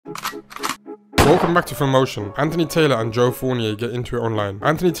Welcome back to Full Motion. Anthony Taylor and Joe Fournier get into it online.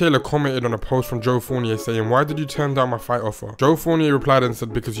 Anthony Taylor commented on a post from Joe Fournier saying, "Why did you turn down my fight offer?" Joe Fournier replied and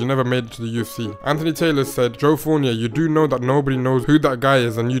said, "Because you never made it to the UFC." Anthony Taylor said, "Joe Fournier, you do know that nobody knows who that guy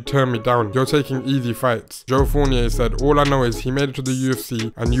is and you turned me down. You're taking easy fights." Joe Fournier said, "All I know is he made it to the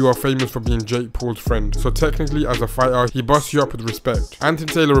UFC and you are famous for being Jake Paul's friend. So technically as a fighter, he busts you up with respect."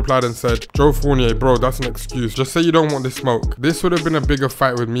 Anthony Taylor replied and said, "Joe Fournier, bro, that's an excuse. Just say you don't want this smoke. This would have been a bigger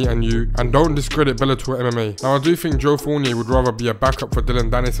fight with me and you, and don't discredit Bellator MMA." Now I do think Joe Fournier would rather be a backup for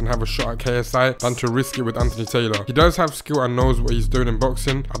Dylan Dennis and have a shot at KSI than to risk it with Anthony Taylor. He does have skill and knows what he's doing in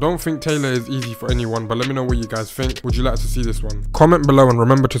boxing. I don't think Taylor is easy for anyone, but let me know what you guys think. Would you like to see this one? Comment below and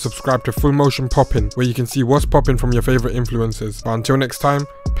remember to subscribe to Full Motion Poppin', where you can see what's popping from your favorite influencers. But until next time,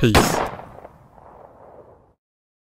 peace.